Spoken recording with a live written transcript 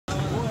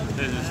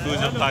This is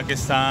Foods of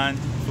Pakistan,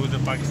 Foods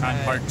of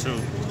Pakistan Part 2.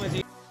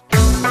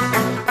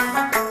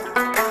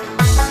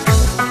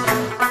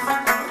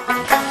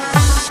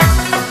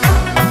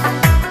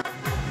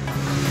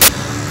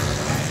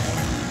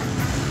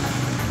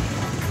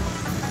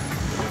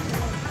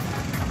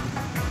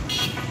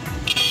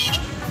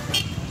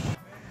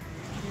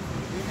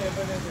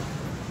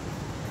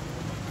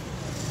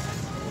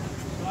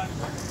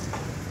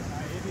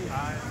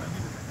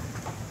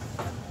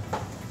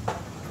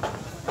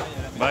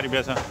 Bari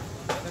biasa.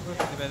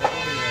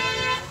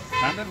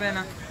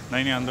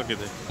 नहीं अंदर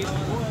किधर.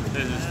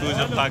 This is Foods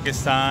of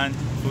Pakistan,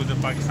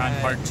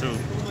 Part 2.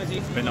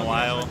 It's been a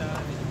while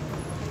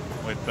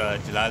with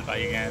Jalal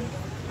Bhai again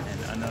and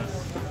Anas.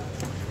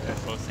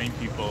 That's both same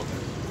people,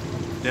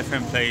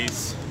 different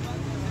place.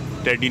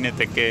 Teddy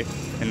Neteke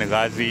in the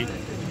Ghazi.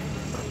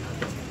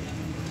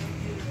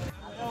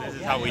 This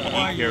is how we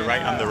eat here,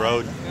 right on the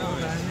road.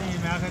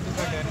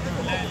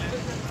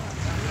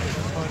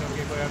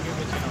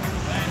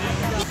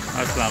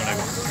 Assalamu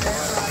alaikum.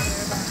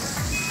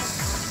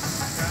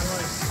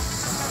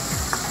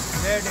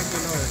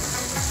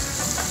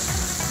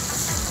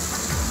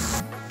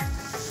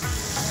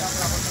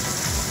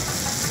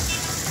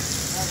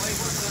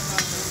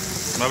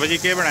 बाबा जी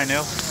क्या बनाने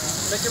हो?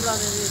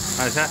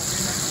 अच्छा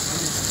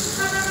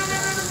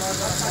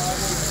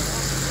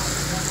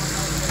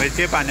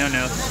क्या पाने होने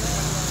हो?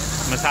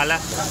 मसाला?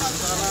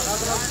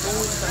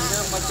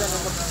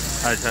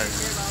 अच्छा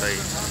सही.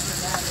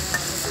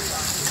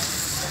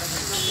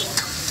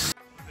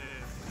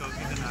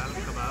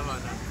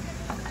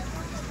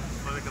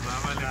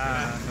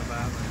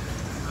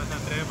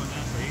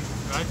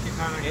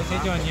 ऐसे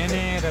जो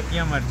ने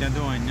रतियां मर्चां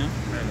तो आईना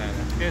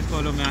इस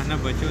कोलो मैं आना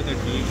बचो तो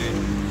ठीक है.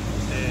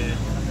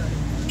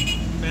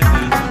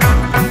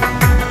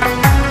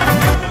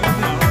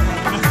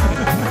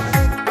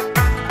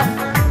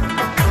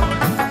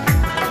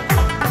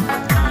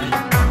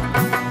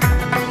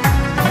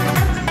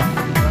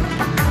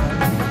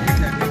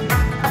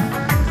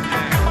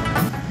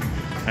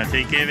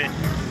 ठीक है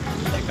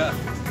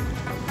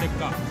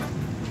tikka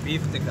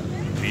beef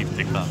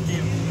tikka.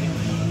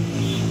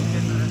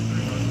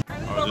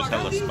 Oh, just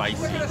hella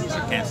spicy. I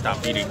can't stop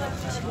eating.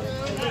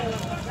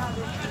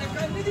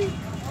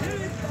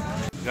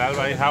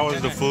 Galvai, how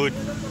was the food?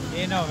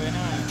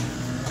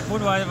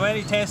 Food was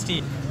very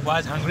tasty.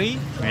 Was hungry.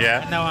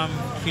 Yeah. And now I'm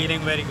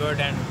feeling very good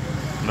and.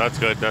 That's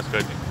good. That's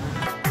good.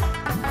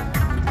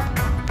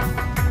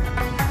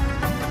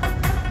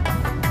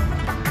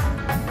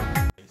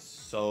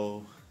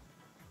 So,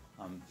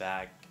 I'm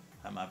back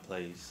at my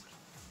place.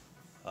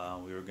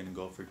 We were gonna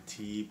go for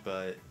tea,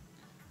 but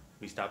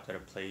we stopped at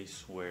a place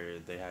where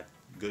they had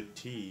good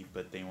tea,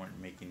 but they weren't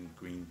making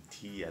green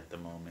tea at the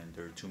moment.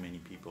 There were too many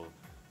people,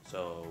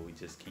 so we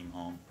just came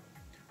home.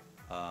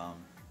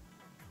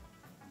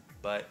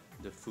 But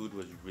the food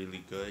was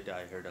really good.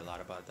 I heard a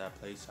lot about that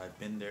place. I've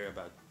been there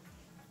about,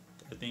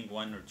 I think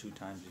 1 or 2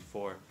 times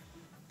before,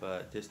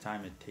 but this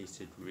time it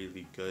tasted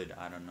really good.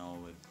 I don't know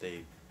if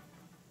they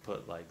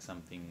put like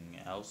something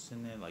else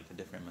in it, like a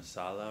different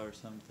masala or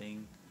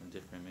something, a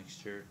different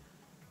mixture,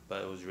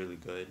 but it was really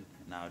good,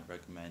 and I would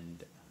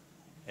recommend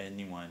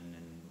anyone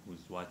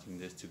who's watching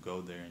this to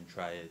go there and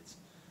try it.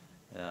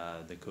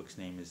 The cook's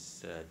name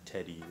is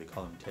Teddy. They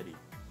call him Teddy.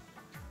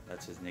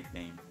 That's his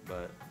nickname,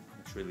 but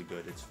it's really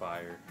good. It's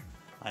fire.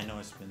 I know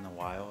it's been a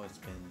while.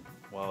 It's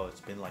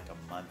been like a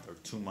month or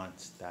 2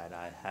 months that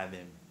I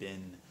haven't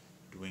been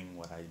doing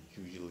what I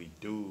usually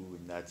do,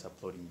 and that's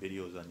uploading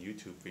videos on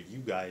YouTube for you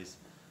guys.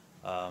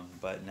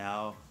 But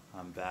now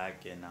I'm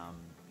back and I'm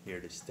here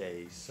to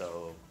stay.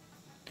 So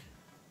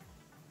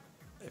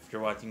if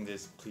you're watching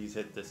this, please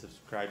hit the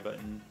subscribe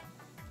button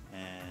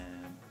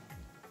and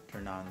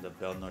turn on the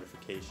bell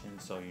notification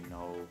so you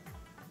know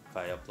if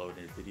I upload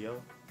a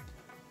video.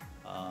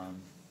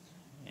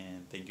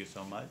 And thank you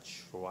so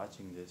much for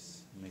watching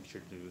this. Make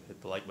sure to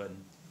hit the like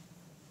button.